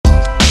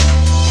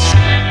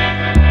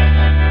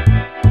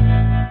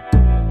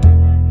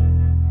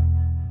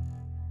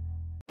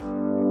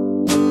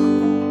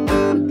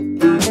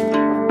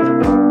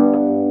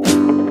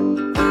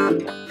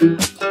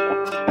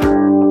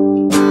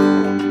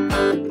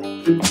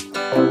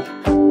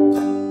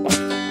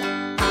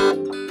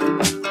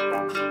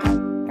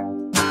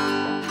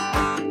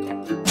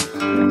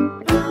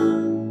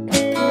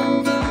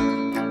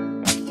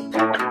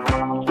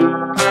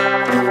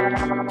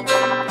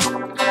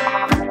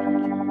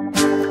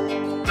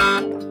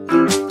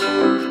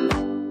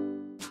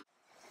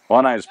My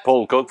name's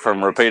Paul Cook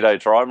from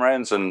Rapido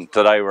Trimarans, and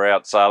today we're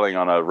out sailing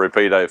on a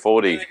Rapido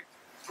 40.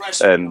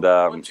 And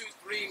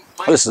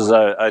this is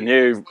a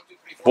new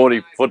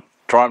 40-foot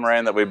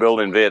trimaran that we built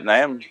in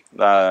Vietnam.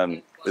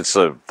 It's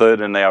the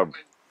third in our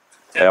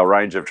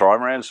range of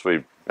trimarans.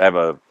 We have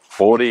a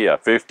 40, a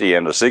 50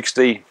 and a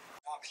 60.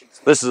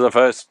 This is the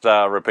first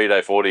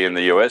Rapido 40 in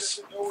the US,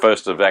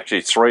 first of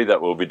actually 3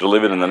 that will be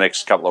delivered in the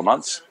next couple of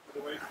months.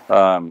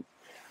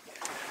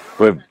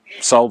 We've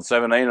sold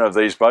 17 of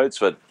these boats,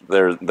 but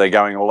they're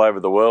going all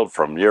over the world,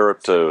 from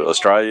Europe to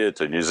Australia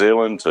to New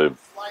Zealand to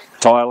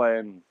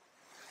Thailand,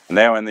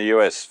 now in the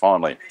US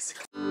finally.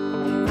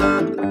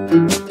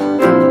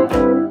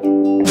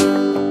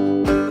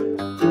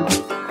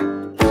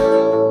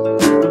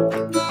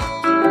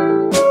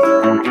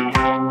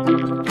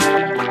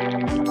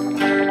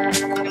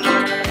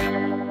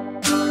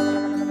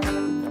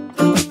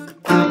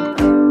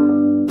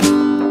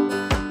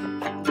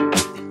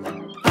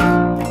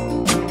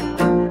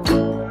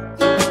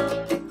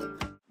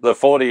 The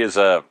 40 is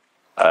a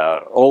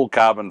all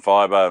carbon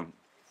fibre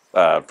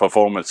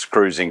performance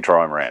cruising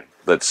trimaran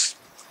that's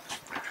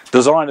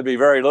designed to be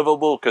very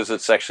livable, because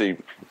it's actually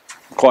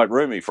quite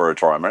roomy for a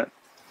trimaran,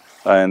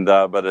 and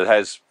but it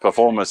has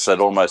performance that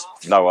almost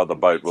no other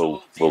boat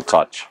will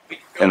touch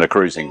in a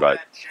cruising boat.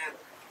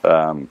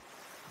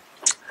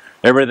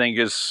 Everything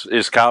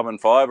is carbon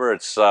fibre.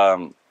 It's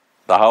the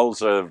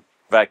hulls are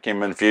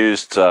vacuum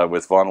infused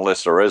with vinyl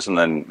ester resin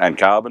and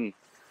carbon.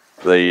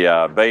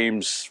 The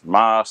beams,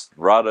 mast,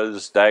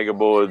 rudders, dagger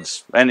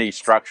boards, any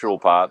structural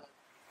part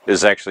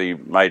is actually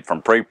made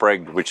from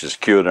pre-preg, which is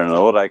cured in an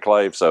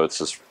autoclave, so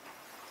it's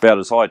about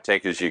as high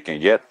tech as you can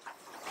get.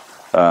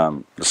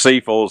 The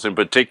seafalls in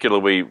particular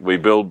we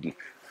build with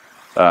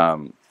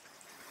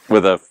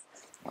a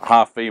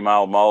half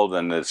female mould,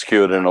 and it's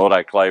cured in an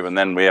autoclave, and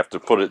then we have to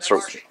put it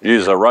through,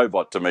 use a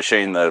robot to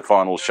machine the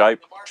final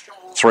shape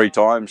 3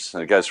 times.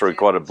 It goes through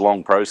quite a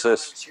long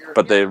process,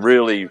 but they're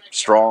really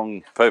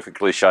strong,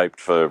 perfectly shaped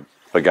for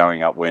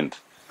going upwind.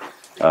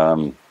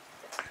 The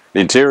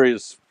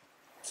interior's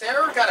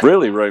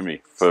really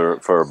roomy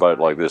for a boat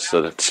like this.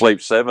 It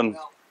sleeps 7.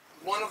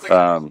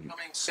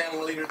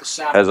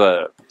 Has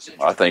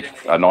I think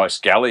a nice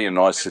galley, a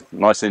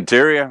nice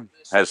interior.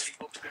 Has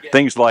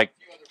things like,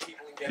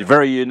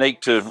 very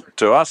unique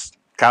to us,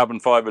 carbon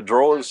fibre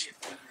drawers.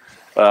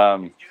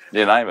 You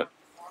name it.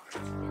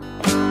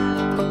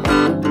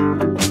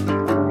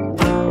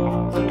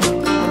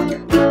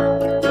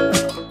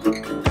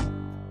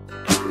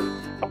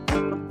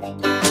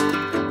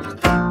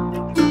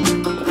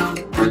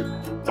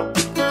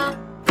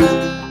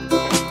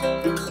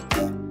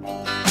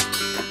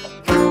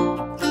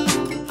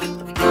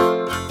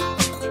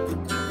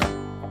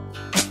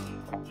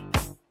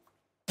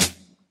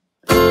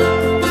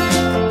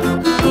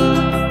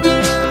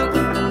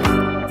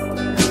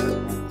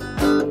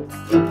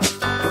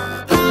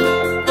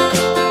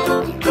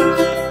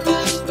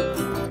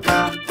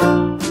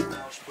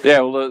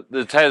 Yeah, well,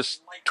 it has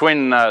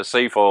twin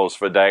seafoils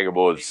for dagger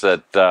boards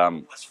that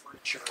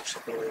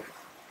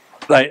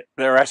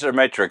they're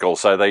asymmetrical,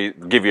 so they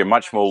give you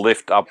much more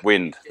lift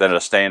upwind than a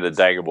standard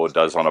dagger board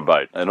does on a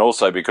boat. And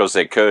also because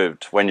they're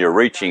curved, when you're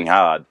reaching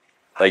hard,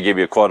 they give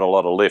you quite a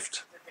lot of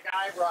lift.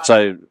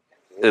 So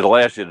it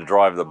allows you to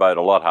drive the boat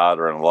a lot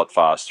harder and a lot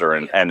faster,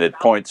 and it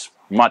points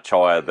much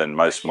higher than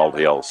most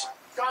multi-hulls.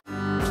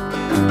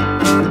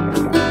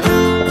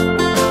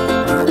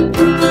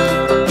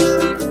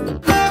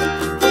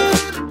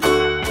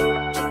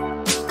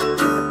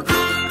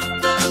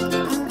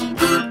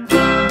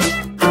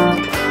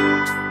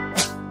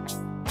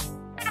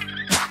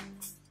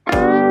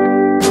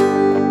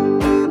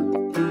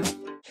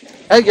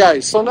 Hey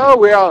guys, so now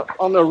we are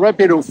on a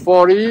Rapido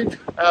 40.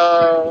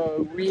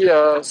 We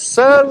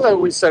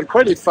sail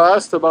pretty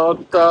fast,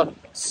 about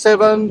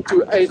 7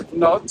 to 8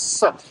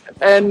 knots.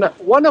 And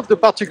one of the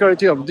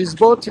particularities of this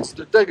boat is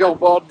the dagger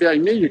board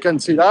behind me. You can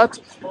see that.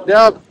 They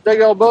are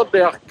dagger board,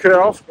 they are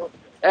curved.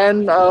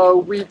 And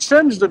we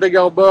change the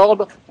dagger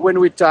board when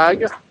we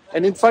tag.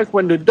 And in fact,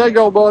 when the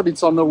dagger board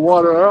is on the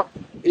water,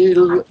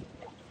 it'll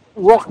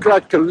work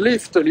like a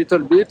lift a little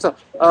bit,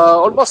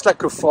 almost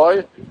like a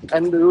foil,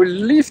 and we will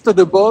lift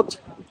the boat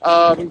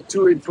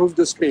to improve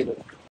the speed.